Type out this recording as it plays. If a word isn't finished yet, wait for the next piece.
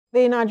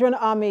The Nigerian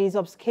Army is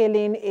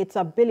upscaling its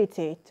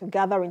ability to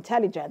gather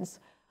intelligence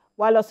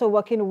while also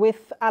working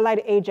with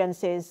allied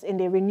agencies in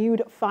the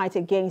renewed fight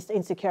against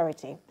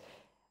insecurity.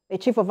 The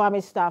Chief of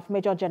Army Staff,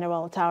 Major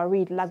General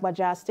Taoreed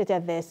Lagbaja,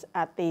 stated this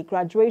at the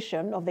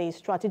graduation of the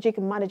Strategic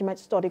Management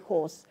Study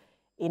course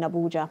in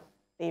Abuja.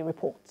 They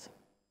report.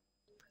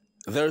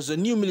 There is a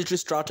new military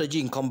strategy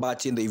in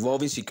combating the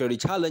evolving security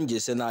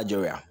challenges in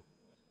Nigeria.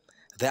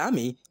 The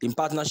Army, in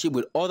partnership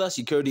with other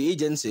security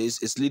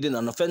agencies, is leading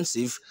an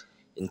offensive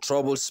in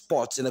troubled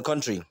spots in the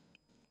country.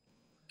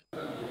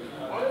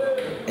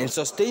 In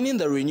sustaining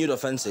the renewed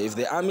offensive,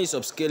 the Army is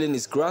upscaling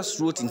its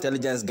grassroots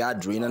intelligence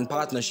gathering and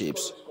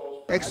partnerships.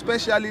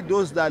 Especially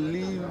those that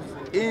live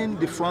in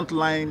the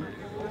frontline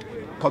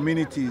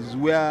communities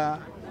where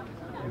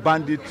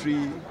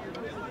banditry,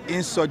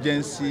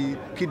 insurgency,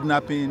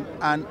 kidnapping,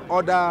 and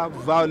other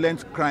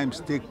violent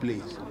crimes take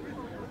place.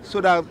 So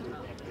that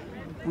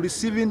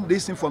receiving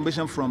this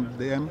information from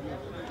them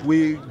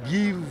will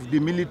give the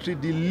military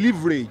the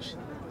leverage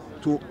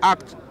to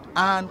act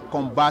and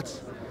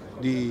combat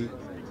the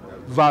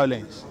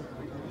violence.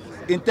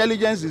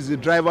 Intelligence is the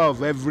driver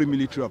of every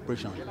military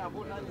operation.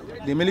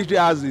 The military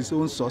has its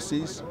own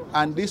sources,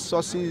 and these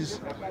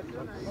sources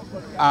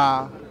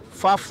are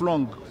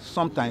far-flung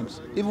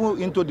sometimes,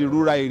 even into the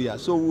rural area.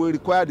 So we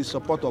require the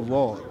support of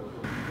all.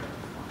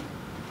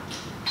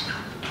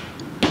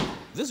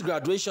 This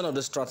graduation of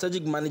the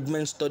Strategic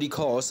Management Study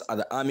course at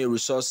the Army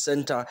Resource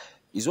Center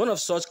is one of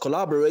such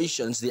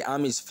collaborations the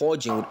Army is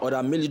forging with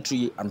other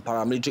military and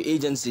paramilitary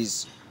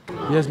agencies.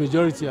 Yes,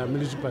 majority are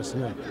military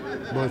personnel,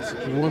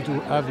 but we want to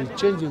have a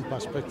change in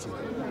perspective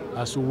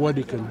as to what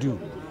they can do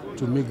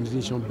to make the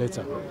nation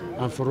better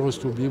and for us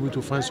to be able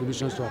to find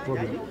solutions to our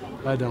problem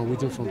rather than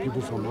waiting for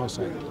people from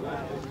outside.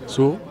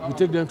 So we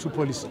take them through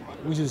policy,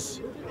 which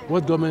is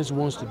what government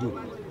wants to do,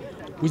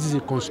 which is a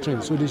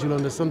constraint. So they should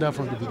understand that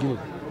from the beginning.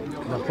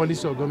 The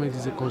policy of government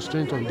is a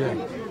constraint on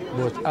them,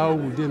 but how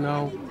would they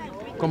now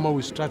come up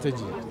with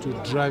strategy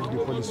to drive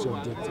the policy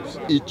objectives?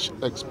 Each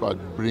expert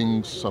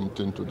brings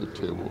something to the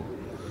table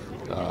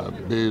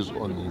based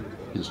on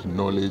his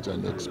knowledge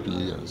and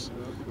experience.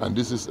 And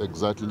this is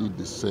exactly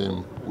the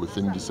same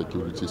within the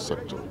security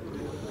sector.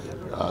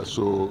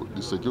 So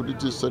the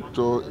security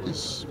sector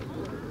is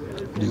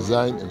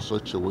designed in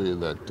such a way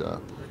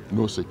that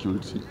no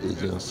security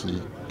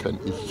agency can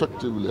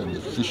effectively and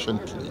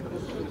efficiently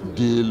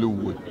deal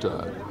with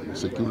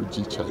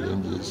security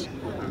challenges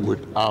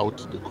without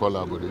the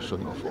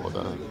collaboration of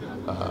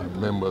other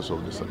members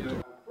of the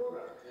sector.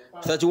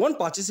 31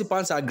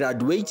 participants are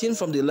graduating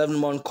from the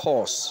 11-month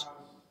course.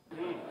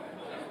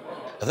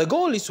 The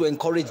goal is to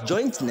encourage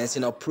jointness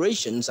in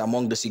operations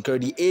among the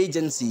security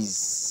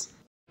agencies.